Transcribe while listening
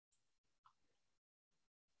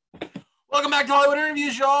Welcome back to Hollywood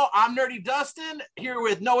Interviews, y'all. I'm Nerdy Dustin here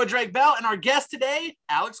with Noah Drake Bell and our guest today,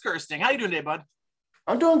 Alex Kersting. How you doing today, bud?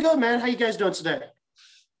 I'm doing good, man. How you guys doing today?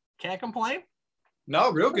 Can't complain.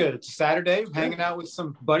 No, real good. It's a Saturday, hanging out with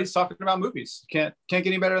some buddies talking about movies. Can't get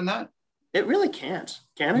any better than that. It really can't,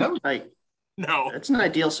 can it? No. No. It's an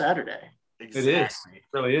ideal Saturday. Exactly. It is. It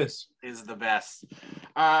really is. Is the best.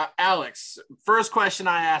 Alex, first question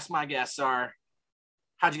I ask my guests are,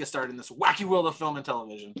 how'd you get started in this wacky world of film and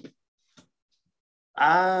television?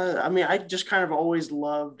 I just kind of always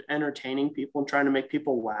loved entertaining people and trying to make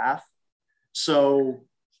people laugh. So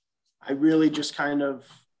I really just kind of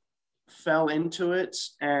fell into it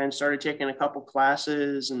and started taking a couple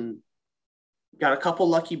classes and got a couple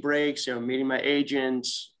lucky breaks, meeting my agent,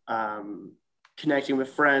 connecting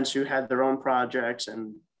with friends who had their own projects,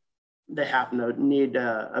 and they happen to need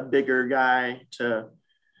a bigger guy to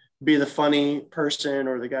be the funny person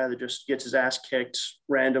or the guy that just gets his ass kicked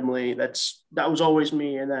randomly. That was always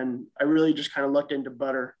me. And then I really just kind of looked into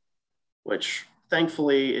butter, which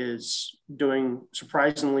thankfully is doing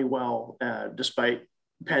surprisingly well, despite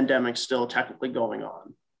pandemic still technically going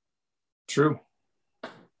on. True.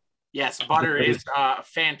 Yes, Butter is a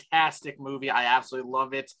fantastic movie. I absolutely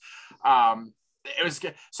love it. It was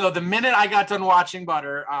good. So the minute I got done watching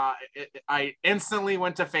Butter, I instantly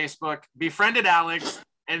went to Facebook, befriended Alex,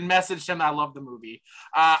 and messaged him that I love the movie.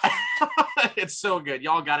 It's so good.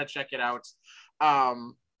 Y'all got to check it out.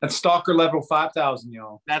 That's stalker level 5,000,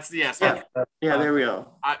 y'all. That's yes. Yeah, there we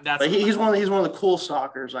go. That's he's one of the cool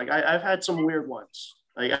stalkers. Like I've had some weird ones.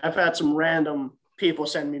 Like I've had some random people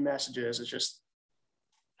send me messages. It's just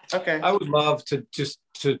okay. I would love to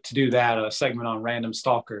do that, a segment on random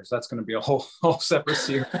stalkers. That's going to be a whole separate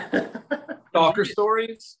series. Stalker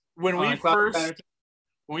stories. When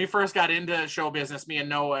we first got into show business, me and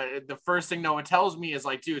Noah, the first thing Noah tells me is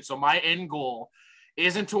like, dude, so my end goal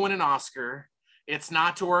isn't to win an Oscar. It's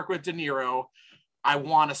not to work with De Niro. I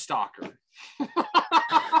want a stalker.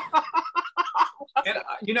 And,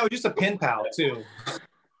 just a pen pal too.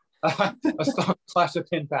 A stalker / a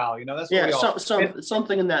pen pal, that's what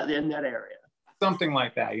something in that area. Something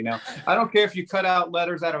like that, I don't care if you cut out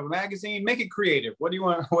letters out of a magazine, make it creative. What do you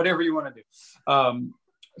want? Whatever you want to do.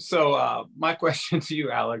 So my question to you,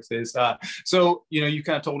 Alex, is you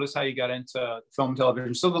kind of told us how you got into film and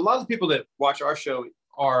television. So a lot of the people that watch our show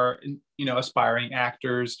are, aspiring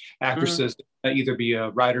actors, actresses, either be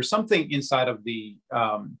a writer, something inside of the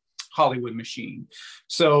Hollywood machine.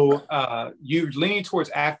 So you're leaning towards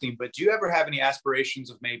acting, but do you ever have any aspirations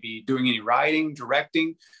of maybe doing any writing,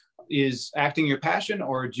 directing? Is acting your passion,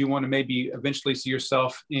 or do you want to maybe eventually see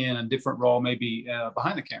yourself in a different role, maybe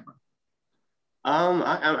behind the camera?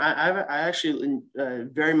 I actually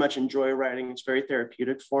very much enjoy writing. It's very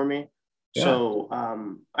therapeutic for me. Yeah.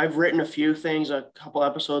 So I've written a few things, a couple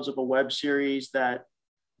episodes of a web series that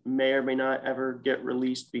may or may not ever get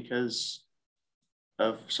released because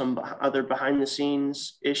of some other behind the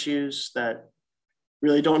scenes issues that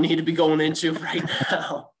really don't need to be going into right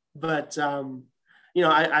now. But,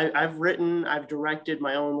 I've directed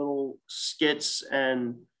my own little skits,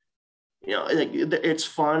 and, it's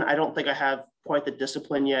fun. I don't think I have quite the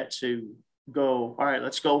discipline yet to go, all right,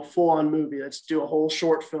 let's go full on movie. Let's do a whole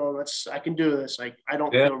short film. I can do this. Like, I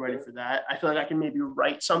don't feel ready for that. I feel like I can maybe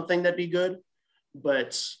write something that'd be good,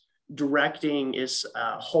 but directing is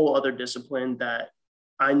a whole other discipline that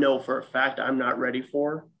I know for a fact I'm not ready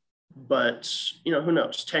for. But, who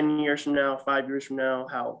knows? 10 years from now, 5 years from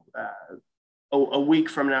now, a week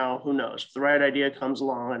from now, who knows? If the right idea comes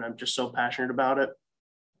along and I'm just so passionate about it,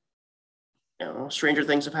 stranger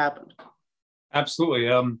things have happened. Absolutely.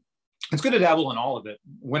 It's good to dabble in all of it.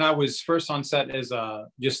 When I was first on set as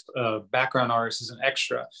just a background artist, as an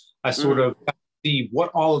extra, I sort of see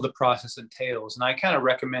what all of the process entails. And I kind of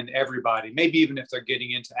recommend everybody, maybe even if they're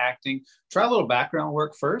getting into acting, try a little background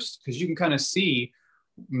work first, because you can kind of see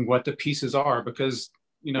what the pieces are, because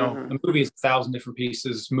the movie is 1,000 different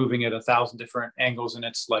pieces moving at 1,000 different angles, and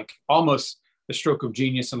it's like almost a stroke of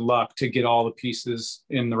genius and luck to get all the pieces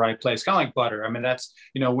in the right place. Kind of like butter. I mean, that's,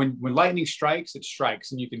 when lightning strikes, it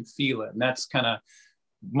strikes and you can feel it. And that's kind of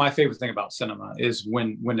my favorite thing about cinema, is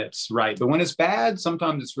when it's right. But when it's bad,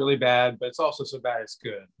 sometimes it's really bad, but it's also so bad it's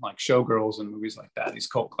good, like Showgirls and movies like that, these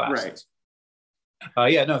cult classics.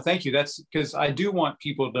 Right. Thank you. That's because I do want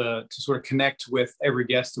people to sort of connect with every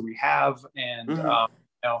guest that we have. And,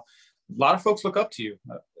 a lot of folks look up to you.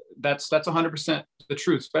 That's 100% the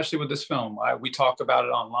truth, especially with this film. We talk about it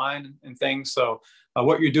online and things. So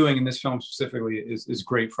what you're doing in this film specifically is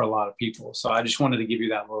great for a lot of people. So I just wanted to give you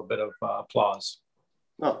that little bit of applause.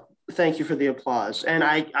 Well, thank you for the applause. And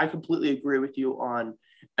I completely agree with you on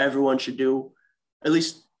everyone should do at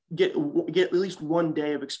least get at least one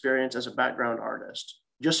day of experience as a background artist,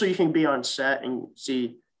 just so you can be on set and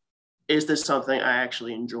see, is this something I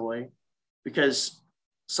actually enjoy? Because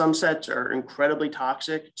some sets are incredibly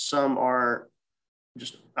toxic. Some are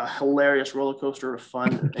just a hilarious roller coaster of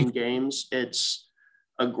fun and games. It's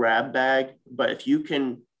a grab bag. But if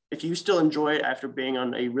you still enjoy it after being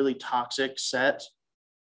on a really toxic set,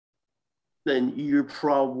 then you're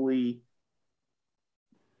probably,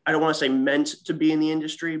 I don't want to say meant to be in the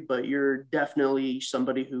industry, but you're definitely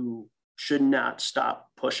somebody who should not stop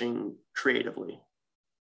pushing creatively.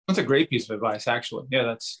 That's a great piece of advice, actually. Yeah,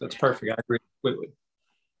 that's perfect. I agree completely.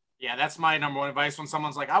 Yeah, that's my number one advice when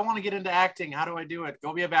someone's like, I want to get into acting. How do I do it?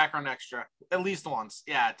 Go be a background extra at least once.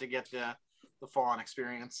 Yeah, to get the full-on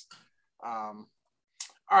experience. All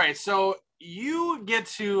right, so you get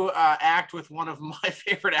to act with one of my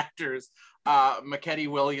favorite actors, McKetty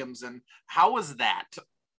Williams, and how was that?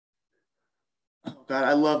 Oh God,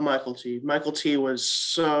 I love Michael T. Michael T was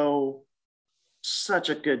such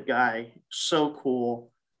a good guy, so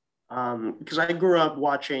cool. Because I grew up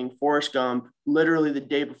watching Forrest Gump literally the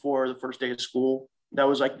day before the first day of school. That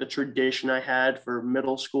was like the tradition I had for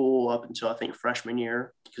middle school up until I think freshman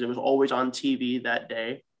year, because it was always on TV that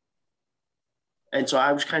day. And so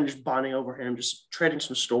I was kind of just bonding over him, just trading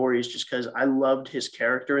some stories, just because I loved his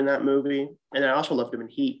character in that movie, and I also loved him in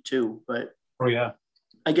Heat too. But oh yeah,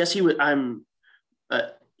 I guess he ended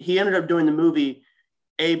up doing the movie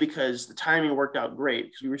because the timing worked out great,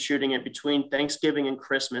 because we were shooting it between Thanksgiving and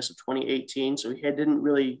Christmas of 2018. So he didn't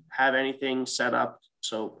really have anything set up.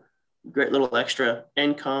 So great little extra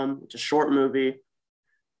income. It's a short movie,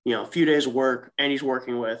 a few days of work, and he's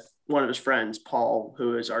working with one of his friends, Paul,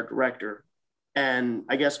 who is our director. And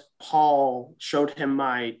I guess Paul showed him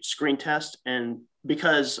my screen test, and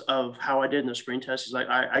because of how I did in the screen test, he's like,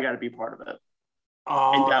 I got to be part of it.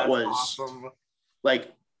 Oh, and that was awesome.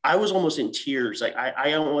 Like, I was almost in tears. Like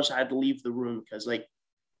I almost had to leave the room, because like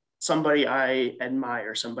somebody I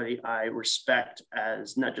admire, somebody I respect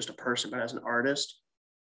as not just a person, but as an artist,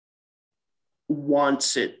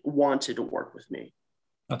 wanted to work with me.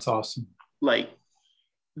 That's awesome. Like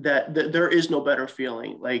that there is no better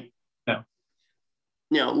feeling. Like,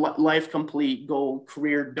 no. Life complete, goal,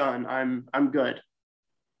 career done. I'm good.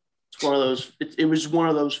 It's one of those. It was one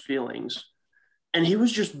of those feelings. And he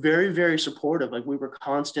was just very, very supportive. Like, we were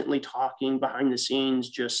constantly talking behind the scenes,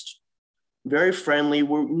 just very friendly.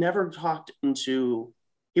 We never talked into,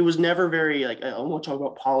 he was never very like, I want to talk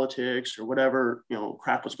about politics or whatever,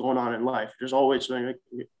 crap was going on in life. There's always like,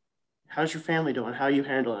 how's your family doing? How are you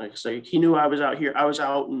handling it? Like, he knew I was out here. I was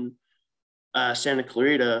out in Santa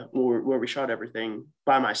Clarita where we shot everything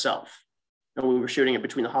by myself. And we were shooting it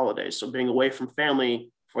between the holidays. So being away from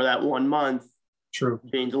family for that 1 month, true,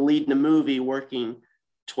 being the lead in the movie, working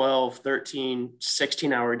 12, 13,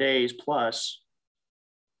 16-hour days plus,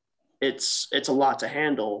 it's a lot to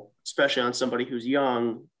handle, especially on somebody who's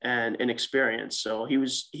young and inexperienced. So he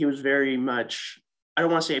was very much, I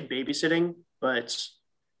don't want to say babysitting, but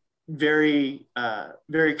very,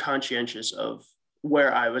 very conscientious of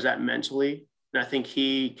where I was at mentally. And I think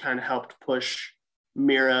he kind of helped push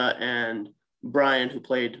Mira and Brian, who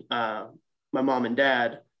played my mom and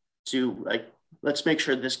dad, to like, let's make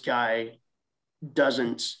sure this guy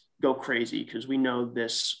doesn't go crazy, because we know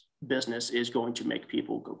this business is going to make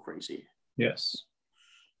people go crazy. Yes.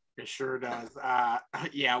 It sure does.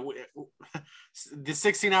 Yeah. The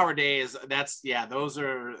 16-hour days, those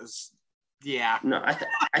are, yeah. No,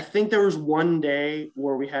 I think there was one day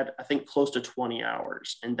where we had, I think, close to 20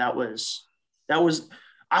 hours. And that was, I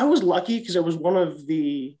was lucky, because it was one of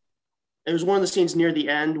the scenes near the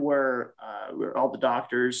end where all the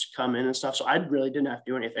doctors come in and stuff. So I really didn't have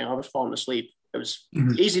to do anything. I was falling asleep. It was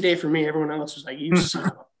an easy day for me. Everyone else was like, you son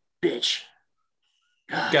of a bitch.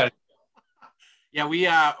 God. Got it. Yeah, we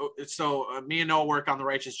me and Noah work on the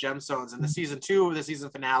Righteous Gemstones, and the season 2, the season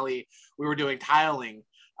finale, we were doing tiling.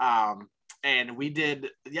 And we did,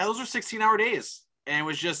 those were 16-hour days. And it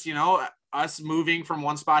was just, us moving from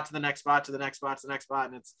one spot to the next spot, to the next spot, to the next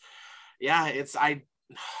spot. And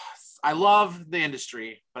I love the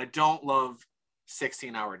industry, but I don't love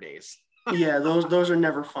 16-hour days. Yeah, those are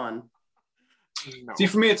never fun. No. See,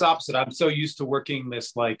 for me, it's opposite. I'm so used to working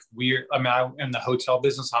this like weird, I'm in the hotel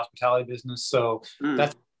business, hospitality business. So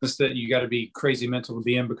that's that you got to be crazy mental to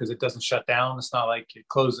be in, because it doesn't shut down. It's not like it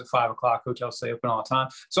closes at 5 o'clock, hotels stay open all the time.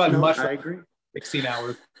 So I agree. 16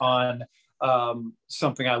 hours on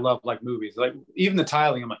something I love, like movies. Like even the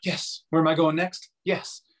tiling, I'm like, yes, where am I going next?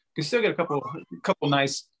 Yes. You still get a couple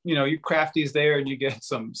nice, you crafties there, and you get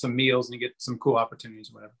some meals, and you get some cool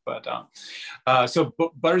opportunities or whatever. But so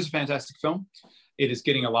Butter's a fantastic film. it is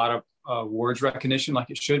getting a lot of awards recognition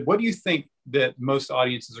like it should. What do you think that most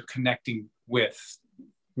audiences are connecting with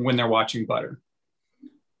when they're watching Butter?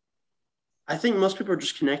 I think most people are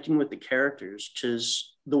just connecting with the characters,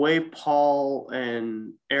 because the way Paul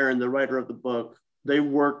and Aaron, the writer of the book, they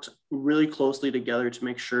worked really closely together to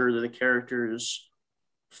make sure that the characters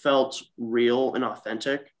felt real and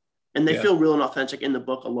authentic. And they feel real and authentic in the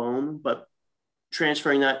book alone, but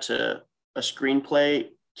transferring that to a screenplay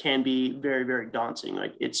can be very, very daunting.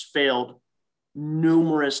 Like, it's failed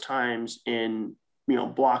numerous times in,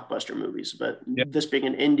 blockbuster movies, but this being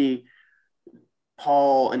an indie,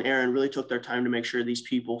 Paul and Aaron really took their time to make sure these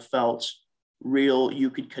people felt real. You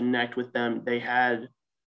could connect with them. They had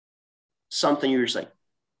something you're just like,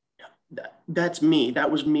 that's me.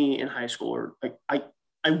 That was me in high school. Or like,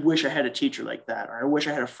 I wish I had a teacher like that, or I wish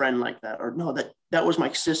I had a friend like that, or no, that was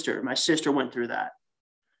my sister. My sister went through that.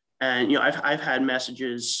 And, I've had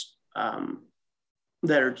messages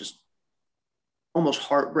that are just almost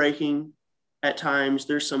heartbreaking at times.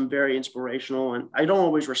 There's some very inspirational, and I don't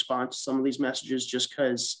always respond to some of these messages just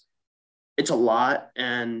because it's a lot.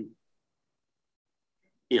 And,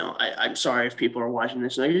 I'm sorry if people are watching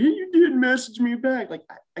this like, you didn't message me back. Like,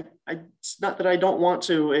 I it's not that I don't want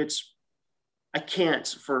to, I can't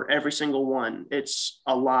for every single one. It's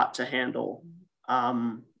a lot to handle.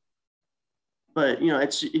 But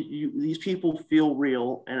these people feel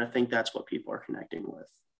real, and I think that's what people are connecting with.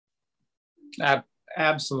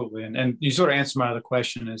 Absolutely, and you sort of answered my other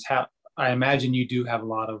question, is how I imagine you do have a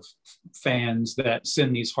lot of fans that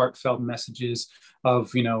send these heartfelt messages of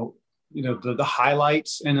the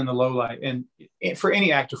highlights and then the low light. And for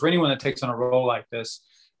any actor, for anyone that takes on a role like this,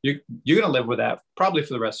 you're going to live with that probably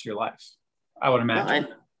for the rest of your life, I would imagine.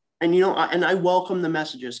 And I welcome the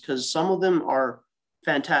messages, because some of them are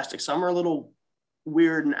fantastic. Some are a little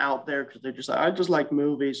weird and out there because they're just like, I just like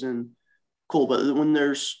movies and cool. But when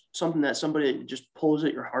there's something that somebody just pulls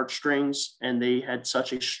at your heartstrings and they had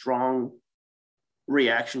such a strong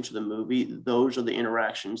reaction to the movie, those are the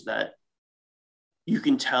interactions that you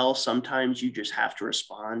can tell sometimes you just have to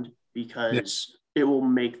respond, because it will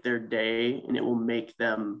make their day, and it will make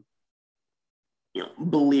them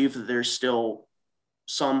believe that there's still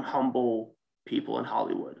some humble people in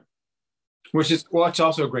Hollywood. It's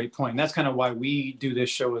also a great point. And that's kind of why we do this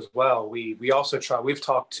show as well. We also we've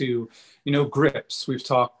talked to, grips, we've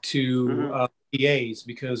talked to PAs,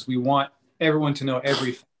 because we want everyone to know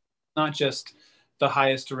everything, not just the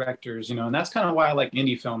highest directors, and that's kind of why I like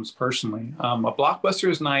indie films personally. A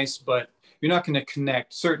blockbuster is nice, but you're not going to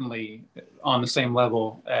connect certainly on the same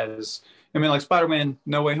level as, like Spider-Man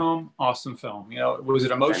No Way Home, awesome film. Was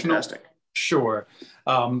it emotional? Fantastic. Sure.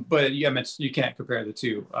 But you can't compare the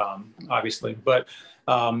two, obviously. But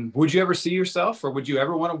would you ever see yourself, or would you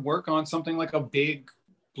ever want to work on something like a big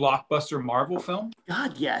blockbuster Marvel film?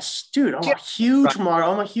 God, yes, dude. I'm a huge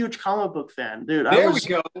Marvel. I'm a huge comic book fan, dude. There we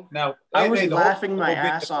go. Now I was laughing my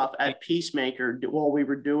ass off at Peacemaker while we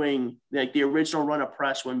were doing like the original run of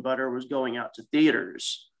press when Butter was going out to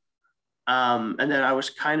theaters. And then I was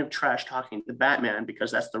kind of trash talking the Batman, because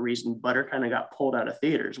that's the reason Butter kind of got pulled out of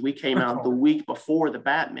theaters. We came out the week before the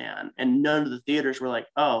Batman, and none of the theaters were like,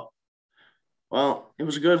 oh, well, it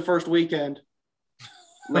was a good first weekend.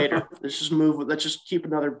 Later, let's just keep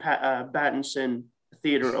another Pattinson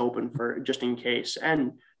theater open for just in case.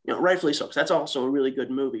 And rightfully so, because that's also a really good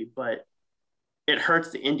movie, but it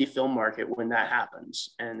hurts the indie film market when that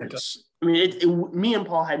happens. And me and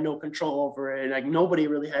Paul had no control over it. Like, nobody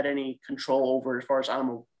really had any control over it, as far as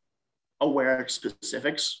I'm aware of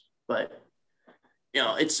specifics. But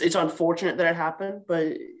it's unfortunate that it happened.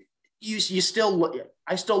 But I still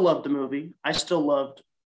loved the movie. I still loved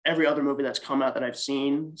every other movie that's come out that I've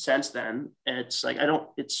seen since then. And it's like,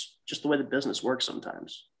 it's just the way the business works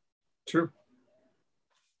sometimes. True.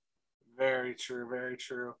 Very true. Very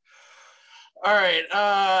true. All right.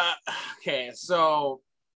 Okay. So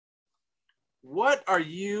what are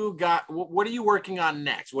you working on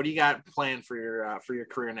next? What do you got planned for your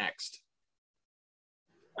career next?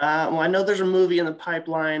 Well, I know there's a movie in the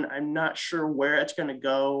pipeline. I'm not sure where it's going to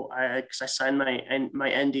go. Because I signed my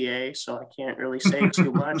NDA, so I can't really say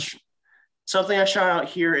too much. Something I shot out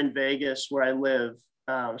here in Vegas, where I live.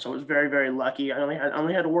 So I was very, very lucky. I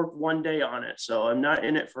only had to work one day on it, so I'm not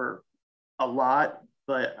in it for a lot,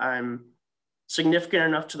 but I'm significant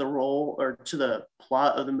enough to the role or to the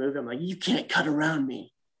plot of the movie. I'm like, you can't cut around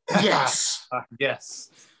me. Yes. Yes.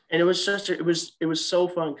 And it was it was so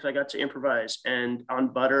fun, because I got to improvise. And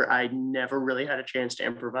on Butter, I never really had a chance to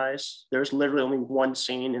improvise. There's literally only one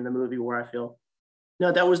scene in the movie where I feel,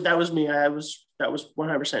 no, that was me. That was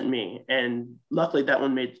 100% me. And luckily that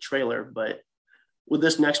one made the trailer. But With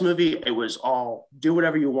this next movie, it was all do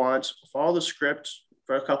whatever you want, follow the script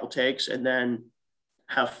for a couple takes, and then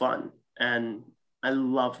have fun. And I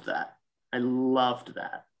loved that. I loved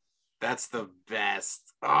that. That's the best.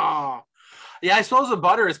 Oh, yeah. I suppose the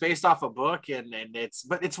Butter is based off a book, and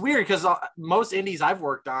but it's weird because most indies I've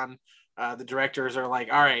worked on, the directors are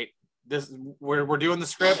like, all right, we're doing the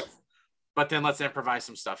script, but then let's improvise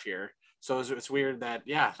some stuff here. So it's weird that,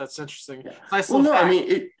 yeah, that's interesting. Yeah. Nice well, no, fact. I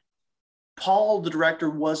mean, Paul, the director,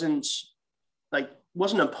 wasn't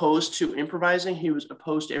opposed to improvising. He was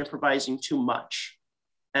opposed to improvising too much.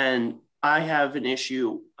 And I have an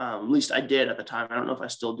issue, at least I did at the time. I don't know if I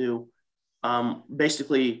still do.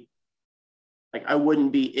 Basically, like I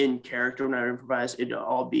wouldn't be in character when I improvise. It'd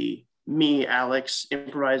all be me, Alex,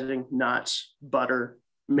 improvising, not Butter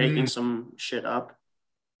making some shit up.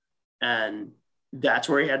 And that's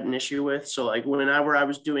where he had an issue with. So like whenever I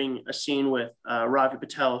was doing a scene with Ravi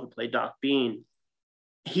Patel, who played Doc Bean,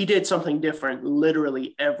 he did something different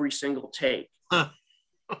literally every single take.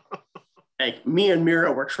 Like me and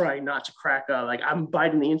Mira were trying not to crack up. Like I'm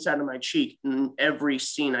biting the inside of my cheek in every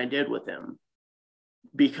scene I did with him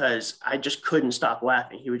because I just couldn't stop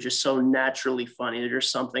laughing. He was just so naturally funny. There's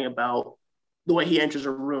something about the way he enters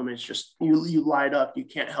a room. It's just, you light up. You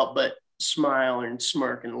can't help but smile and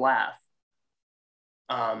smirk and laugh.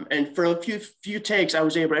 And for a few takes, I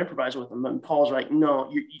was able to improvise with him. And Paul's like,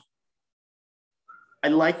 no, I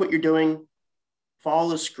like what you're doing. Follow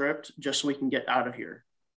the script just so we can get out of here.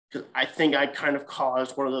 Because I think I kind of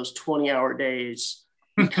caused one of those 20-hour days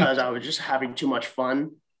because I was just having too much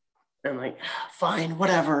fun. And I'm like, fine,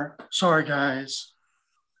 whatever. Sorry, guys.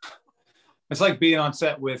 It's like being on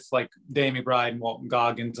set with like Danny McBride and Walton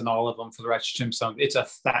Goggins and all of them for the Ratchet Tombstone.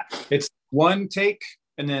 It's one take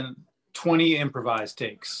and then 20 improvised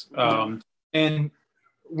takes. And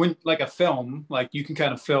when like a film, like you can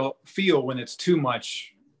kind of feel when it's too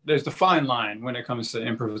much. There's the fine line when it comes to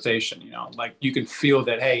improvisation, like you can feel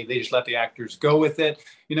that, hey, they just let the actors go with it.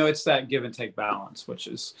 It's that give and take balance, which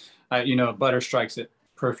is, Butter strikes it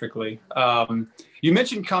perfectly. You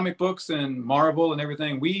mentioned comic books and Marvel and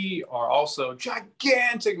everything. We are also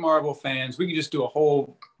gigantic Marvel fans. We could just do a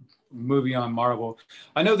whole movie on Marvel.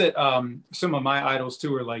 I know that some of my idols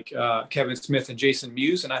too are like Kevin Smith and Jason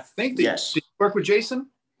Mewes, and I think that yes. Did you work with Jason?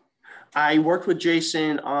 I worked with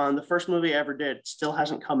Jason on the first movie I ever did. It still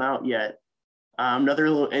hasn't come out yet. Another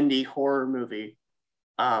little indie horror movie.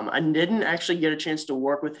 I didn't actually get a chance to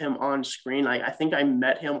work with him on screen. I think I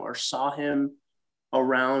met him or saw him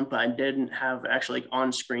around, but I didn't have actually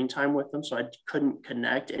on screen time with him, so I couldn't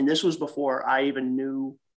connect. And this was before I even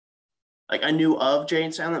knew, I knew of Jay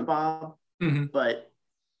and Silent Bob, but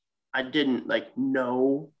I didn't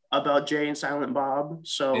know about Jay and Silent Bob.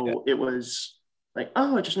 So It was like,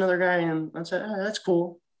 oh, it's just another guy. And I said, oh, that's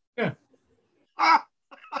cool. Yeah.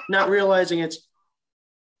 Not realizing it's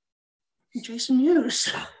Jason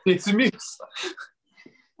Mewes. Jason Mewes.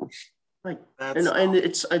 And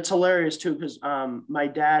it's hilarious too, because my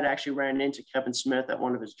dad actually ran into Kevin Smith at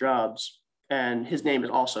one of his jobs, and his name is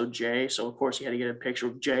also Jay. So of course he had to get a picture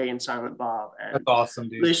of Jay and Silent Bob. And that's awesome,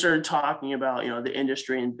 dude. They started talking about, the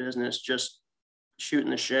industry and business, just shooting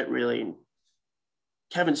the shit, really.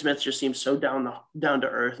 Kevin Smith just seems so down to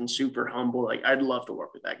earth and super humble. Like I'd love to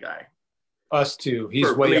work with that guy. Us too. He's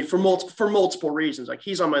for multiple reasons. Like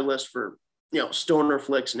he's on my list for stoner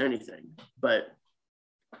flicks and anything. But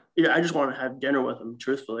I just want to have dinner with him.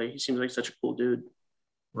 Truthfully, he seems like such a cool dude.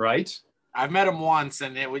 Right. I've met him once,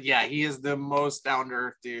 and he is the most down to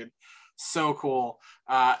earth dude. So cool.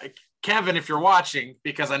 Kevin, if you're watching,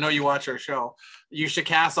 because I know you watch our show, you should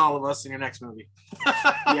cast all of us in your next movie.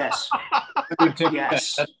 Yes.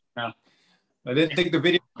 Yes. I didn't think the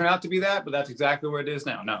video turned out to be that, but that's exactly where it is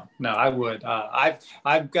now. No, I would.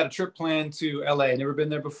 I've got a trip planned to LA. Never been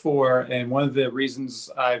there before, and one of the reasons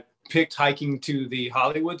I picked hiking to the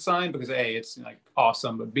Hollywood sign because A, it's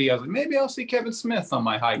awesome, but B, I was like, maybe I'll see Kevin Smith on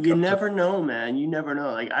my hike. You never know, man. You never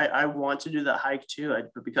know. Like I want to do that hike too,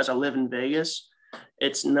 but because I live in Vegas,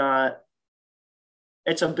 it's a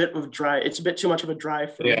bit of drive. It's a bit too much of a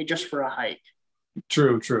drive for me just for a hike.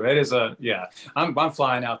 True. It is I'm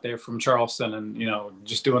flying out there from Charleston and,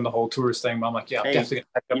 just doing the whole tourist thing. But I'm like, yeah, I'm definitely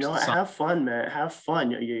gonna have fun, man. Have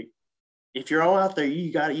fun. If you're all out there,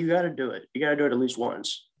 you got to do it. You got to do it at least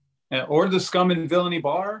once. Or the Scum and Villainy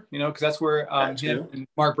Bar, because that's where him and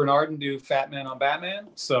Mark Bernardin do Fat Man on Batman.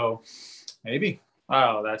 So maybe.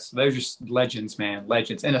 Oh, they're just legends, man.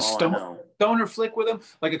 Legends. And a stoner flick with them,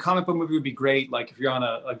 like a comic book movie would be great. Like if you're on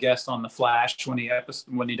a guest on The Flash when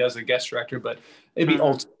he does a guest director, but it'd be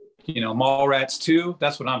ultimate. Mallrats 2,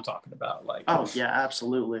 that's what I'm talking about. Like, oh yeah,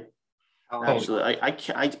 absolutely. Absolutely.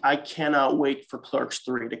 I cannot wait for Clerks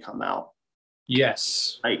 3 to come out.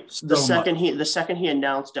 Yes. The second he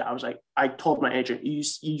announced it, I was like, I told my agent,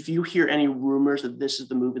 if you hear any rumors that this is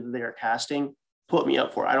the movie that they are casting, put me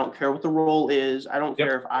up for it. I don't care what the role is. I don't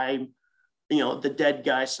care if I'm, the dead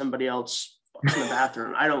guy, somebody else in the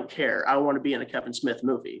bathroom. I don't care. I want to be in a Kevin Smith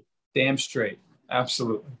movie. Damn straight.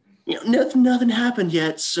 Absolutely. Nothing happened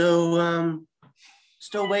yet. So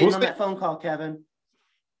still waiting on that phone call, Kevin.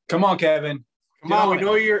 Come on, Kevin. Come on,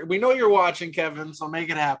 we know you're watching, Kevin, so make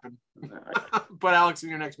it happen. Put Alex in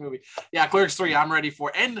your next movie. Yeah, Clerks 3, I'm ready for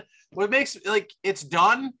it. And what makes it's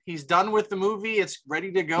done. He's done with the movie. It's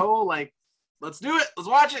ready to go. Like, let's do it. Let's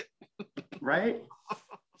watch it. Right?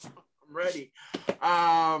 I'm ready.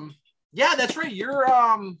 Yeah, that's right. You're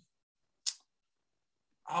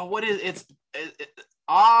what is it's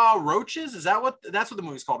Roaches? Is that's what the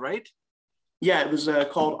movie's called, right? Yeah, it was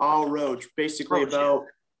called All Roach, basically about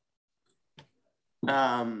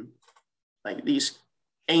like these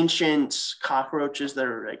ancient cockroaches that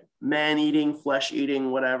are like man-eating,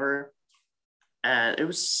 flesh-eating, whatever. And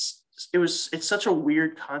it's such a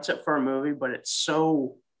weird concept for a movie, but it's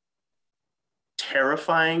so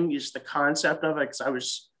terrifying, just the concept of it.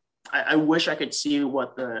 Because I wish I could see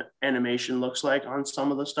what the animation looks like on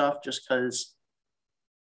some of the stuff, just because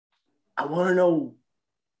I want to know.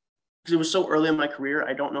 Because it was so early in my career,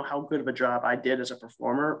 I don't know how good of a job I did as a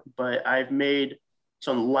performer, but I've made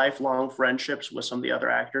some lifelong friendships with some of the other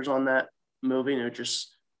actors on that movie. And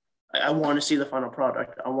I want to see the final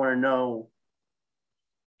product. I want to know,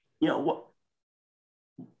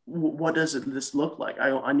 what does this look like?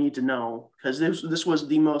 I need to know, because this was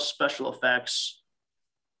the most special effects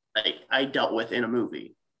I dealt with in a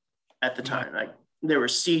movie at the time. Like, there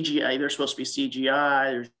was CGI, there's supposed to be CGI,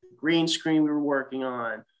 there's green screen we were working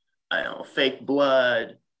on, fake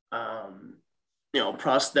blood,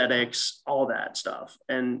 prosthetics, all that stuff.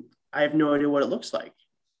 And I have no idea what it looks like.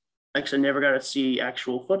 Actually, I never got to see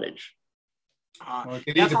actual footage.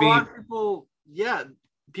 That's a lot of people. Yeah,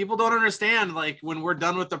 people don't understand. Like, when we're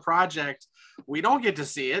done with the project, we don't get to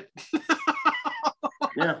see it.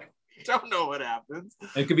 Yeah. You don't know what happens.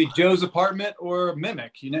 It could be Joe's apartment or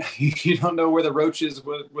Mimic. You don't know where the roaches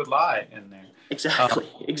would lie in there. Exactly.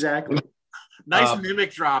 Nice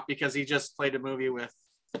Mimic drop, because he just played a movie with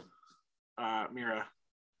Mira.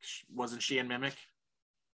 Wasn't she in Mimic?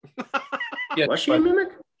 Yeah, was she in Mimic?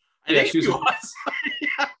 I think she was.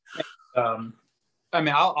 Yeah.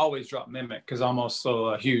 I'll always drop Mimic because I'm also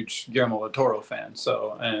a huge Guillermo del Toro fan.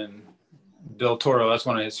 So, and del Toro, that's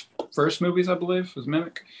one of his first movies, I believe, was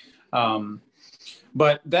Mimic.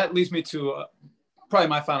 But that leads me to probably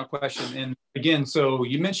my final question. And again, so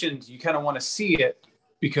you mentioned you kind of want to see it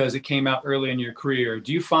because it came out early in your career.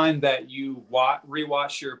 Do you find that you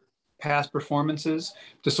rewatch your past performances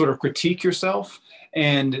to sort of critique yourself?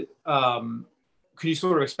 And could you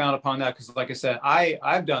sort of expound upon that? Because like I said,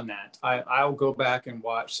 I've done that. I'll go back and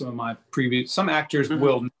watch some of my some actors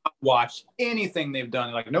will not watch anything they've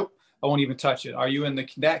done. Like, nope, I won't even touch it. Are you in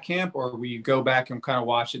that camp, or will you go back and kind of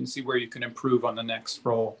watch it and see where you can improve on the next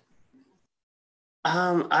role?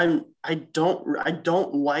 I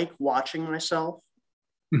don't like watching myself.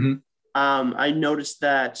 Mm-hmm. I noticed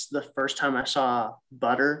that the first time I saw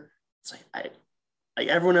Butter, it's like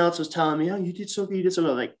everyone else was telling me, "Oh, you did so good, you did so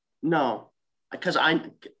good." Like, no, because I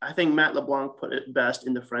think Matt LeBlanc put it best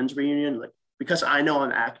in the Friends reunion. Like, because I know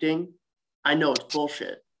I'm acting, I know it's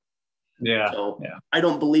bullshit. Yeah. So yeah. I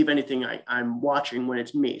don't believe anything I'm watching when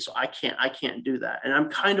it's me. So I can't do that. And I'm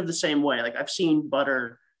kind of the same way. Like, I've seen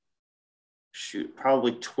Butter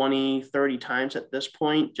probably 20, 30 times at this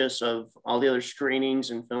point, just of all the other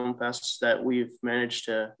screenings and film fests that we've managed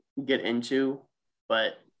to get into.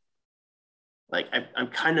 But like, I'm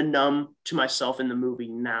kind of numb to myself in the movie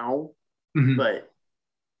now. Mm-hmm. But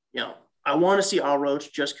I want to see All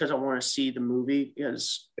Roach just because I want to see the movie,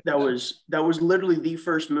 because that was literally the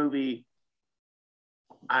first movie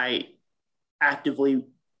I actively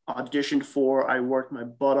auditioned for. I worked my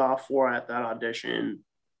butt off for at that audition.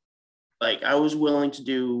 Like, I was willing to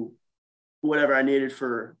do whatever I needed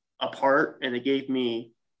for a part, and they gave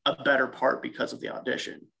me a better part because of the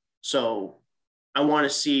audition. So I want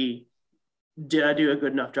to see, did I do a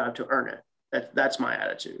good enough job to earn it? That's my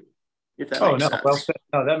attitude. If that makes sense. Well,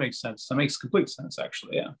 no, that makes sense. That makes complete sense,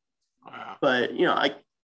 actually. Yeah. But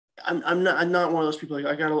I'm not one of those people like,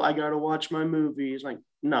 I gotta watch my movies. Like,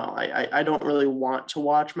 no, I don't really want to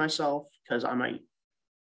watch myself, because I'm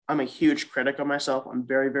a huge critic of myself. I'm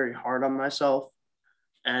very, very hard on myself.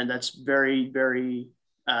 And that's very, very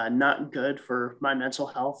not good for my mental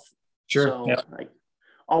health. Sure. So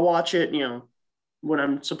I'll watch it, when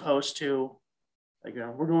I'm supposed to. Like,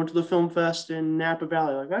 we're going to the film fest in Napa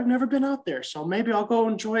Valley. Like, I've never been out there, so maybe I'll go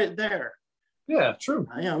enjoy it there. Yeah, true.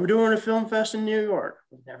 Yeah, we're doing a film fest in New York.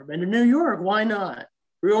 We've never been to New York. Why not?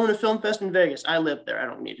 We're going to film fest in Vegas. I live there. I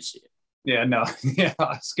don't need to see it. Yeah, no. Yeah,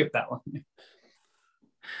 I'll skip that one.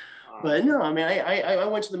 But no, I mean, I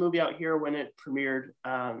went to the movie out here when it premiered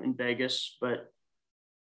in Vegas, but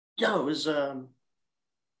no, it was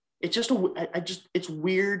it's just it's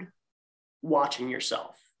weird watching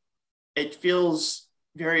yourself. It feels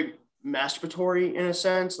very masturbatory in a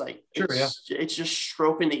sense, like sure, it's just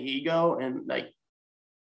stroking the ego, and like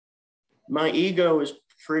my ego is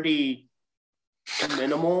pretty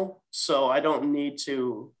minimal, so I don't need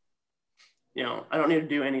to, I don't need to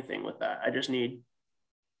do anything with that. I just need,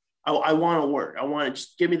 I want to work. I want to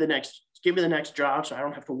just give me the next job, so I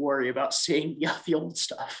don't have to worry about seeing the old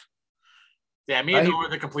stuff. Yeah, me and Noah are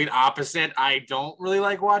the complete opposite. I don't really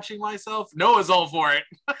like watching myself. Noah's all for it.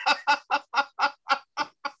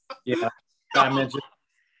 Yeah, I'm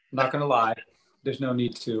not gonna lie. There's no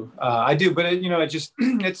need to. I do, but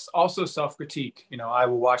it's also self-critique. I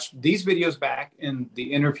will watch these videos back in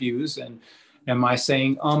the interviews, and am I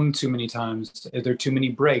saying too many times? Are there too many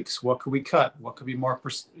breaks? What could we cut? What could be more?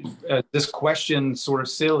 This question sort of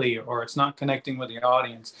silly, or it's not connecting with the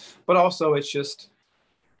audience. But also, it's just,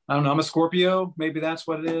 I don't know. I'm a Scorpio. Maybe that's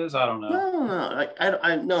what it is. I don't know.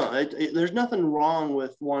 No. There's nothing wrong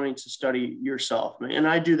with wanting to study yourself, and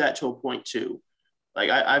I do that to a point too. Like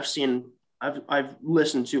I've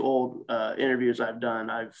listened to old interviews I've done.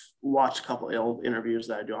 I've watched a couple of old interviews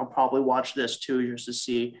that I do. I'll probably watch this too, just to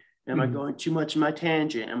see, am I going too much in my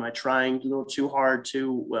tangent? Am I trying a little too hard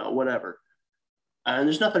to, whatever. And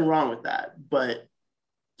there's nothing wrong with that, but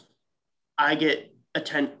I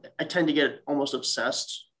tend to get almost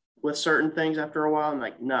obsessed with certain things after a while. I'm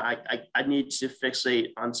like, no, I need to fixate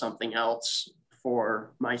on something else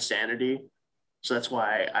for my sanity. So that's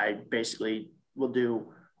why I basically will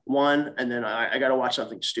do one, and then I got to watch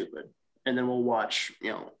something stupid. And then we'll watch,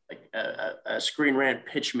 like a Screen Rant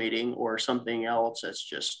pitch meeting or something else that's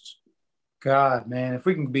just. God, man, if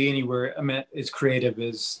we can be anywhere, I mean, as creative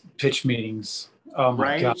as pitch meetings. Oh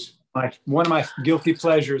my God. One of my guilty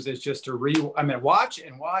pleasures is just to watch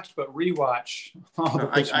and watch, but rewatch.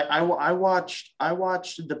 I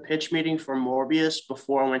watched the pitch meeting for Morbius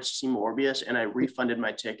before I went to see Morbius, and I refunded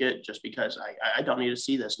my ticket just because I don't need to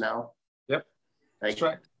see this now. Yep, that's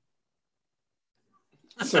right.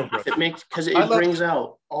 So it makes, because it brings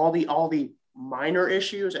out all the minor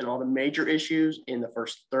issues and all the major issues in the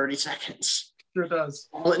first 30 seconds. Sure does.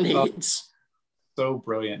 All it needs. So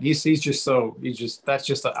brilliant. That's just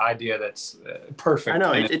the idea that's perfect. I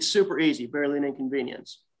know, it's super easy, barely an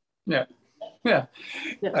inconvenience. Yeah.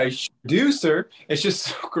 I do, sir. It's just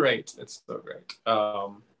so great. It's so great.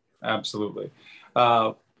 Absolutely.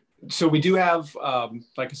 So we do have,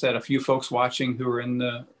 like I said, a few folks watching who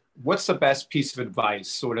are what's the best piece of advice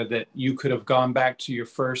sort of that you could have gone back to your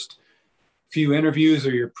first few interviews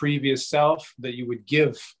or your previous self that you would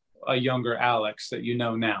give a younger Alex that you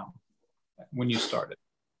know now when you started?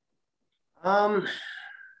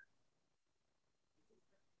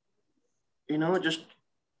 Just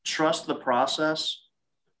trust the process.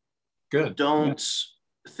 Good. Don't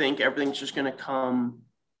think everything's just going to come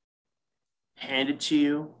handed to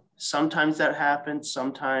you. Sometimes that happens.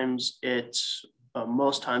 Sometimes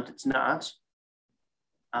most times it's not.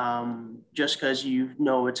 Just because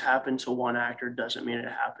it's happened to one actor doesn't mean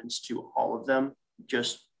it happens to all of them.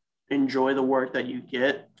 Just enjoy the work that you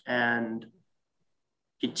get and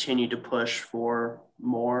continue to push for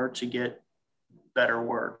more to get better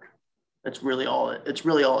work. That's really all it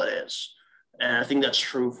is. And I think that's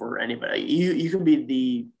true for anybody. You can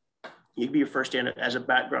be your first stand as a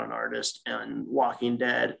background artist on Walking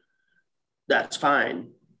Dead. That's fine.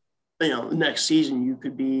 Next season you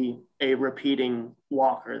could be a repeating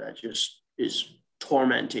walker that just is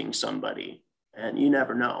tormenting somebody, and you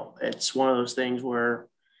never know. It's one of those things where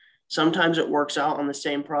sometimes it works out on the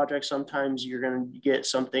same project. Sometimes you're going to get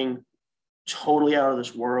something totally out of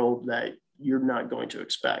this world that you're not going to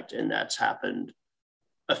expect. And that's happened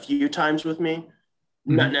a few times with me,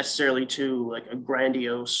 not necessarily to like a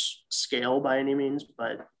grandiose scale by any means,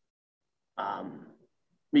 but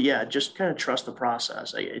yeah, just kind of trust the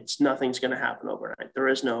process. Nothing's going to happen overnight. There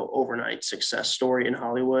is no overnight success story in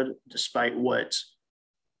Hollywood, despite what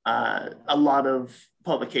a lot of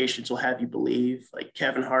publications will have you believe. Like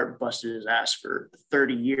Kevin Hart busted his ass for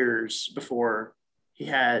 30 years before he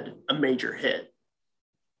had a major hit.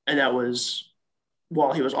 And that was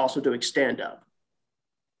while he was also doing stand-up.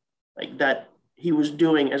 Like that, he was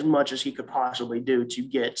doing as much as he could possibly do to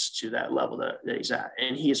get to that level that he's at.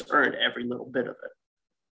 And he has earned every little bit of it.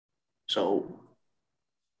 So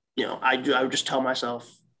I would just tell myself,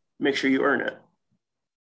 make sure you earn it.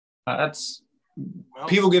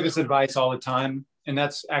 People give us advice all the time, and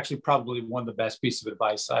that's actually probably one of the best pieces of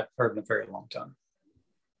advice I've heard in a very long time.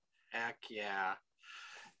 Heck yeah.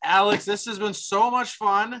 Alex, this has been so much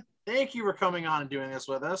fun. Thank you for coming on and doing this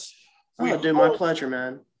with us. My pleasure,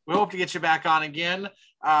 man. We hope to get you back on again.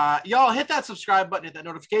 Y'all hit that subscribe button, hit that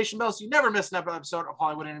notification bell so you never miss an episode of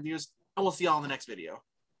Hollywood Interviews, and we'll see y'all in the next video.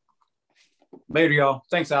 Later, y'all.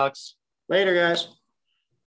 Thanks, Alex. Later, guys.